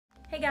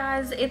Hey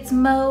guys, it's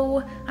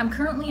Mo. I'm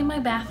currently in my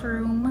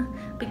bathroom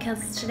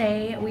because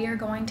today we are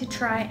going to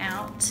try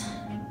out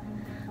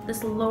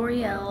this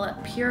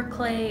L'Oreal Pure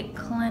Clay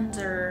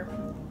Cleanser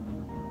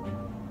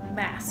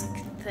mask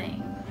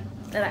thing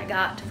that I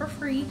got for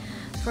free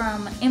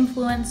from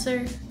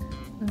Influencer.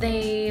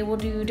 They will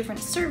do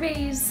different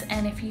surveys,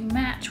 and if you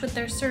match with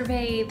their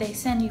survey, they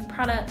send you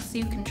products so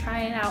you can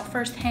try it out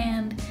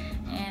firsthand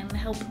and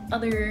help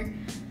other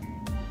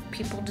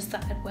people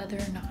decide whether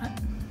or not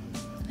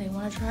they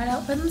want to try it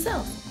out for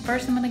themselves.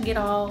 First, I'm gonna get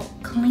all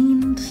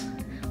cleaned,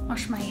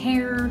 wash my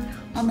hair,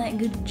 all that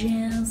good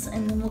jazz,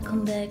 and then we'll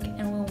come back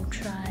and we'll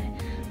try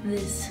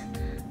this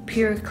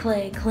Pure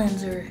Clay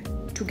Cleanser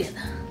together.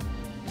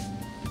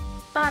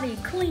 Body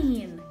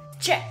clean,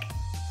 check.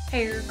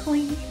 Hair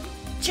clean,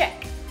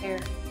 check.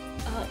 Hair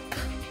up,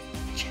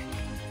 check.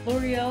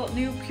 L'Oreal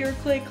new Pure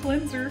Clay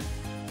Cleanser,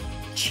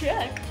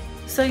 check.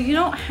 So you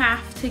don't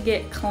have to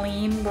get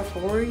clean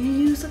before you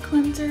use a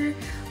cleanser.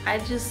 I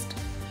just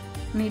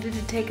needed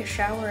to take a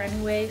shower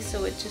anyway,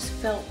 so it just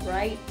felt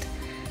right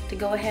to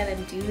go ahead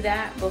and do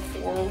that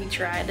before we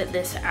tried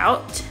this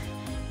out.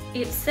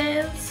 It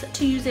says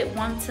to use it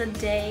once a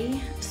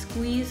day,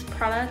 squeeze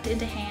product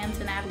into hands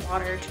and add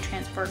water to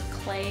transfer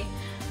clay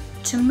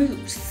to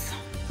mousse.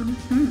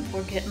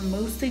 We're getting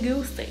moosey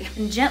goosey.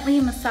 And gently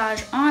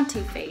massage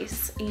onto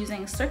face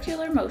using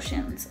circular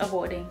motions,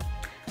 avoiding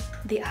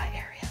the eye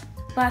area.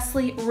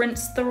 Lastly,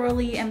 rinse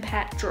thoroughly and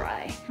pat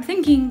dry. I'm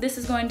thinking this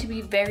is going to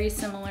be very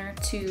similar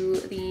to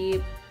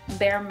the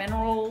Bare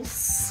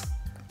Minerals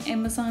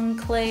Amazon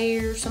clay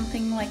or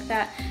something like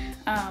that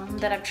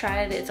that I've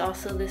tried. It's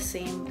also the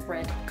same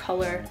red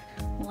color.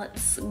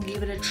 Let's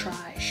give it a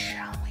try,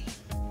 shall we?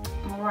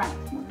 All right,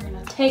 we're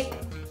gonna take,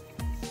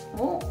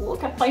 oh,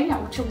 look at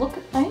that, would you look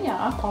at that?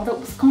 I thought it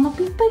was gonna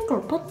be bigger,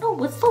 but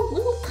no, it's a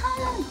little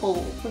tiny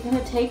hole. We're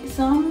gonna take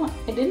some,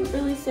 it didn't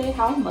really say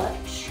how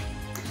much.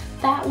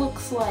 That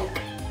looks like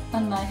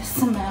a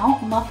nice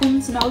amount.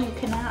 Muffins, no, you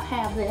cannot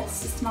have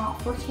this. It's not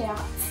for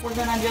cats. We're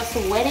gonna just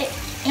wet it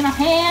in our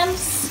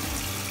hands.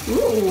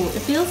 Ooh,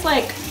 it feels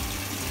like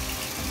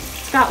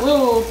it's got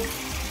little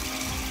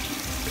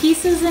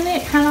pieces in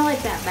it, kind of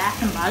like that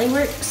Bath and Body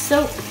Works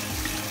soap.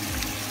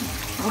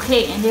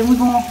 Okay, and then we're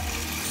gonna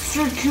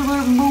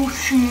circular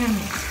motion.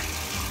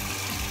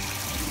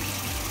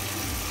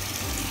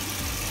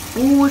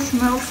 Ooh, it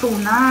smells so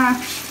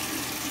nice.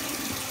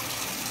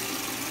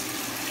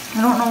 I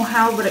don't know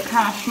how, but it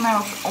kind of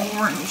smells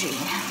orangey.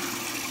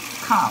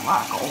 Kind of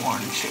like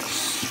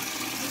oranges.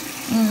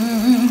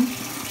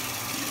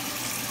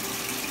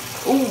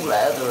 Ooh,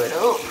 lather it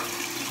up.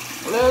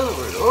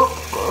 Lather it up.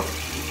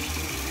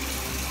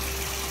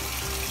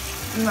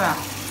 Now,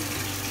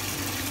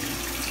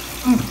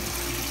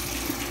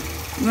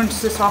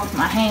 rinse this off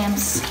my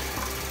hands.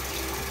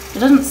 It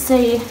doesn't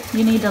say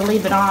you need to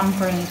leave it on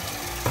for any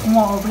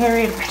more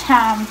period of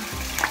time,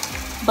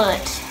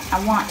 but I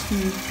want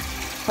to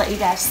let you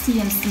guys see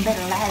in some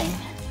better lighting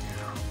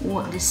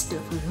what this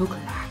stuff would look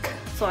like.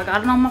 So I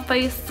got it on my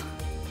face.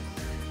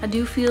 I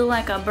do feel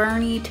like a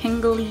burny,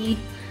 tingly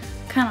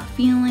kind of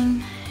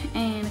feeling,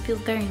 and it feels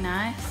very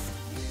nice.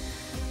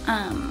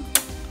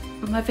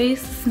 My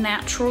face is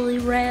naturally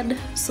red,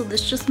 so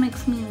this just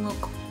makes me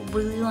look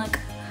really like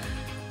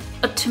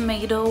a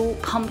tomato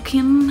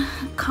pumpkin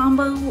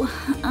combo.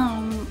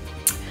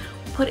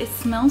 But it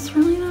smells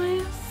really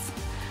nice.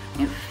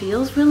 It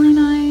feels really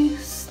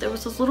nice. There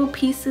was those little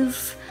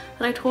pieces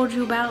that I told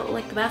you about,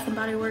 like the Bath and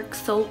Body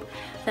Works soap,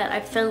 that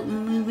I felt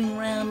moving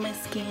around my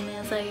skin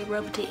as I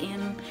rubbed it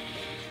in.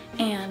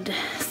 And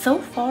so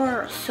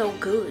far, so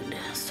good.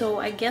 So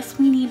I guess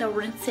we need to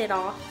rinse it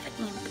off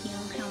and feel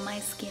how my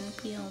skin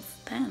feels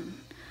then.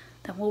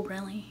 Then we'll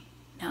really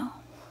know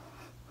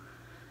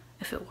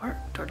if it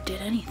worked or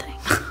did anything.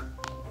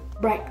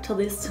 Back to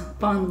this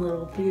fun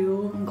little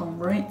view. I'm gonna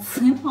rinse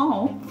it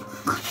off.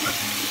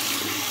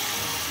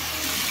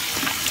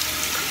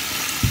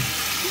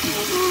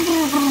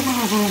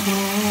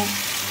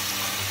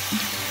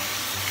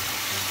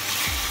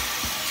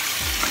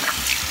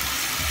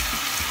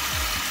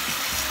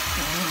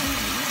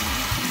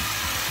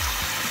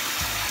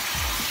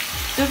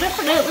 There's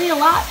definitely a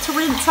lot to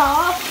rinse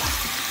off.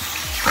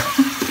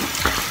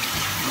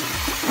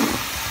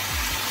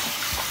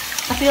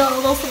 I feel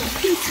all those little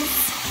pieces.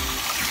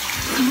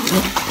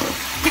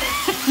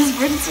 Just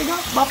rinsing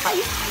off my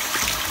face.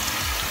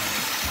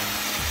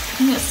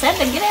 I'm just said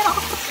to get it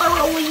off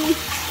thoroughly.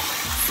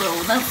 So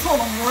that's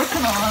what I'm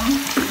working on.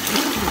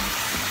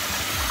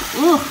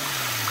 Ooh.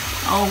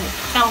 Oh,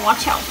 gotta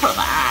watch out for the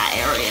eye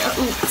area.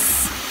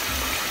 Oops.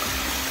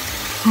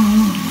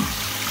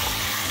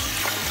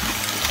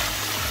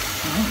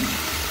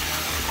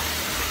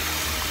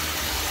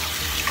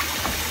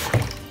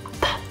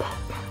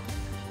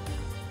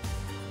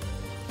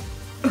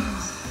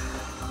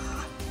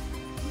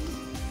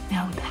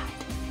 Now that.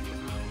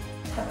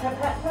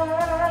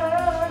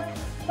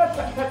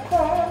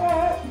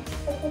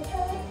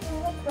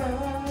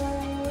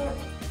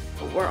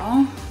 We're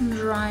all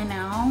dry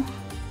now.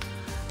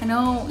 I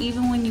know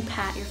even when you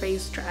pat your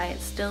face dry,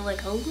 it's still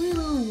like a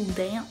little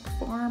damp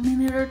for a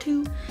minute or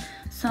two.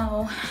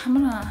 So I'm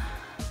gonna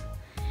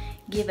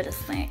give it a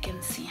sec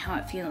and see how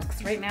it feels.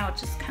 'Cause right now it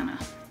just kind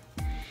of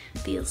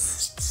feels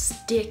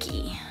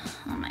sticky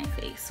on my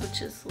face,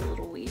 which is a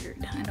little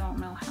weird. I don't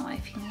know how I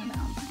feel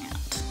about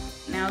that.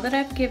 Now that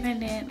I've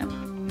given it a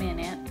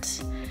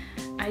minute,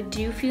 I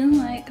do feel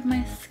like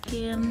my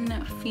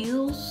skin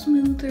feels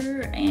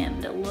smoother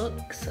and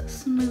looks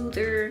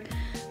smoother.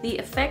 The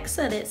effects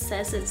that it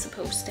says it's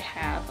supposed to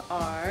have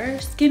are: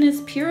 skin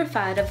is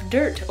purified of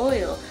dirt,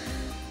 oil,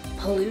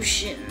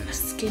 pollution.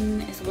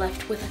 Skin is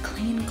left with a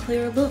clean,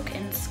 clear look,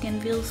 and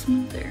skin feels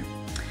smoother.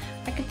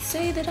 I could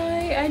say that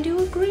I do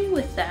agree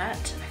with that.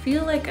 I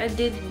feel like I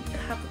did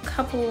have a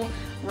couple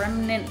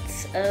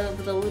remnants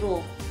of the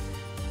little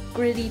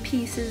gritty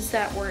pieces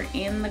that were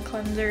in the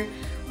cleanser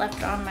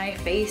left on my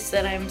face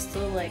that I'm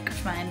still like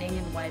finding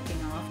and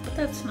wiping off, but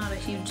that's not a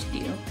huge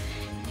deal.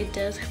 It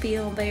does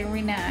feel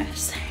very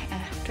nice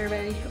after,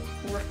 very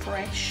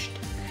refreshed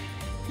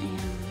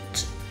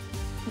and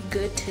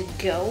good to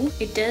go.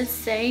 It does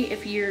say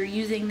if you're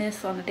using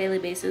this on a daily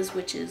basis,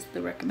 which is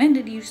the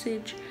recommended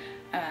usage,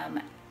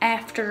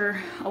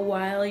 after a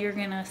while you're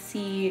gonna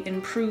see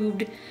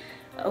improved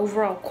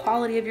overall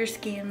quality of your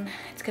skin.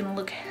 It's gonna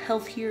look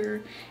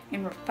healthier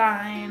and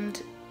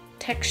refined,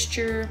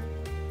 texture,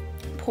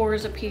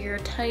 pores appear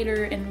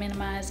tighter, and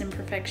minimize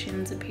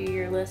imperfections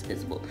appear less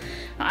visible.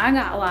 Now, I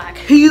got like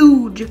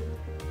huge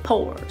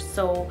pores,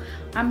 so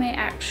I may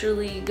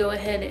actually go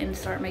ahead and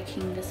start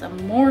making this a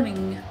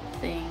morning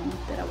thing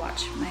that I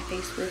wash my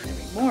face with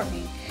every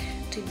morning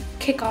to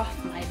kick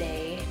off my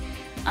day,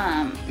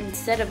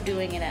 instead of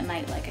doing it at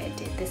night like I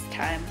did this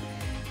time,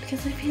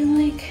 because I feel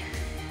like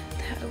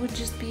that would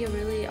just be a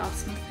really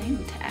awesome thing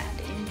to add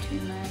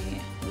into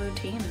my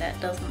routine that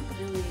doesn't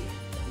really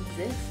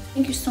exist.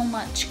 Thank you so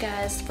much,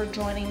 guys, for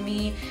joining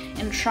me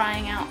and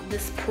trying out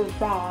this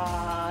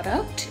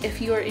product.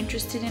 If you are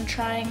interested in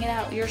trying it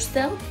out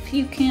yourself,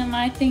 you can,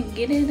 I think,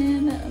 get it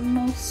in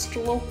most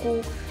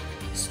local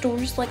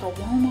stores like a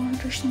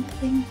Walmart or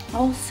something.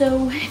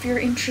 Also, if you're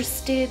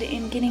interested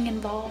in getting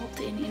involved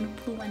in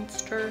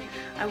Influenster,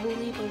 I will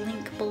leave a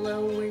link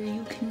below where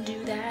you can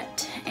do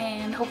that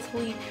and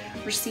hopefully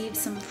receive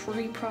some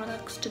free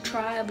products to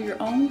try of your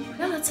own.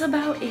 Yeah, that's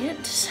about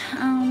it.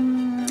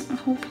 I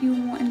hope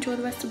you enjoy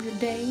the rest of your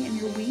day and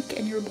your week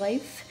and your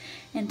life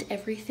and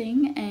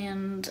everything,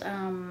 and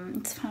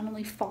it's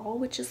finally fall,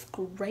 which is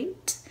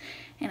great,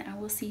 and I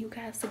will see you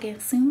guys again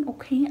soon.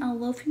 Okay, I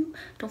love you.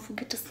 Don't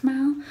forget to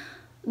smile.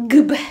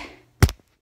 Goodbye.